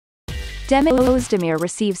Demet Özdemir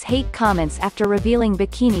receives hate comments after revealing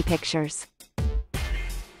bikini pictures.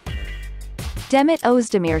 Demet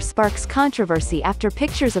Özdemir sparks controversy after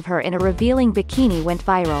pictures of her in a revealing bikini went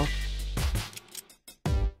viral.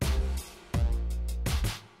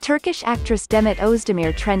 Turkish actress Demet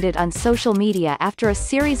Özdemir trended on social media after a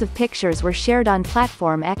series of pictures were shared on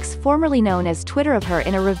platform X, formerly known as Twitter, of her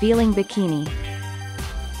in a revealing bikini.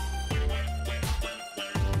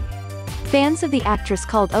 Fans of the actress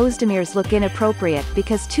called Özdemir's look inappropriate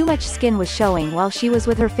because too much skin was showing while she was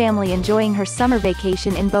with her family enjoying her summer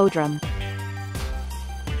vacation in Bodrum.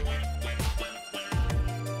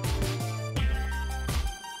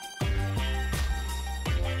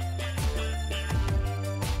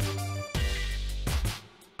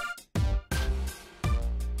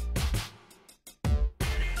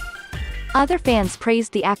 Other fans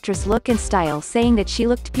praised the actress' look and style, saying that she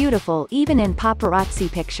looked beautiful even in paparazzi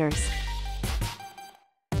pictures.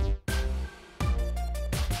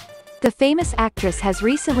 The famous actress has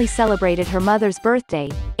recently celebrated her mother's birthday,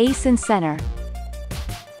 Aysin Sener.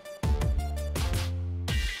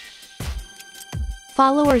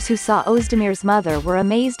 Followers who saw Özdemir's mother were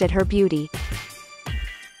amazed at her beauty.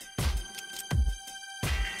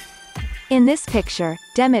 In this picture,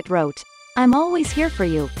 Demet wrote, "I'm always here for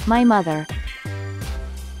you, my mother."